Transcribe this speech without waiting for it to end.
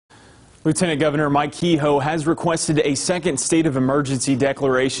Lieutenant Governor Mike Kehoe has requested a second state of emergency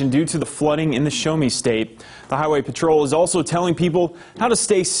declaration due to the flooding in the Show Me State. The Highway Patrol is also telling people how to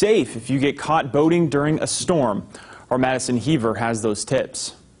stay safe if you get caught boating during a storm. Our Madison Heaver has those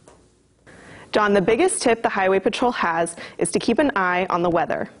tips. John, the biggest tip the Highway Patrol has is to keep an eye on the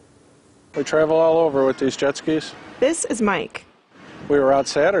weather. We travel all over with these jet skis. This is Mike. We were out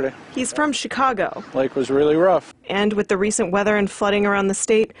Saturday. He's from Chicago. Lake was really rough. And with the recent weather and flooding around the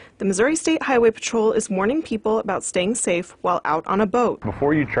state, the Missouri State Highway Patrol is warning people about staying safe while out on a boat.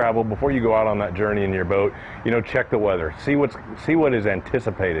 Before you travel, before you go out on that journey in your boat, check the weather. See what is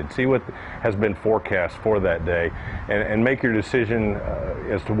anticipated. See what has been forecast for that day, and make your decision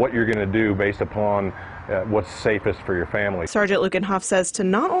as to what you're going to do based upon what's safest for your family. Sergeant Lueckenhoff says to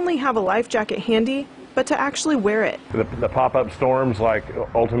not only have a life jacket handy, but to actually wear it. The pop-up storms, like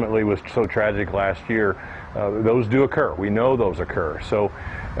ultimately was so tragic last year, those do occur. We know those occur. So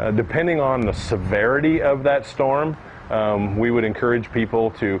depending on the severity of that storm, we would encourage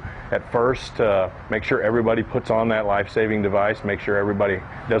people to, at first, make sure everybody puts on that life-saving device, make sure everybody,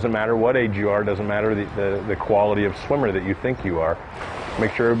 doesn't matter what age you are, doesn't matter the quality of swimmer that you think you are,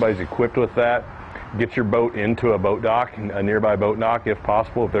 make sure everybody's equipped with that. Get your boat into a boat dock, a nearby boat dock if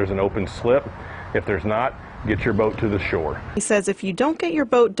possible, if there's an open slip. If there's not, get your boat to the shore. He says if you don't get your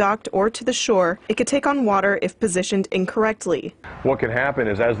boat docked or to the shore, it could take on water if positioned incorrectly. What can happen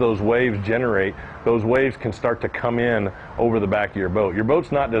is as those waves generate, those waves can start to come in over the back of your boat. Your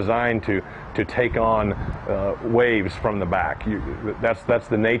boat's not designed to take on waves from the back. That's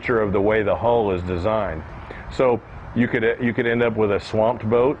the nature of the way the hull is designed. So you could end up with a swamped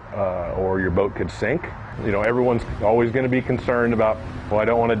boat, or your boat could sink. Everyone's always going to be concerned about, well, I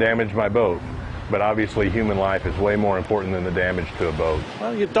don't want to damage my boat. But obviously human life is way more important than the damage to a boat.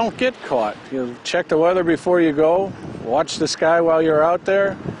 Well, you don't get caught. You check the weather before you go, watch the sky while you're out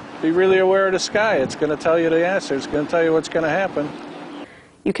there, be really aware of the sky. It's going to tell you the answer. It's going to tell you what's going to happen.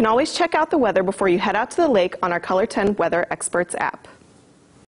 You can always check out the weather before you head out to the lake on our Color 10 Weather Experts app.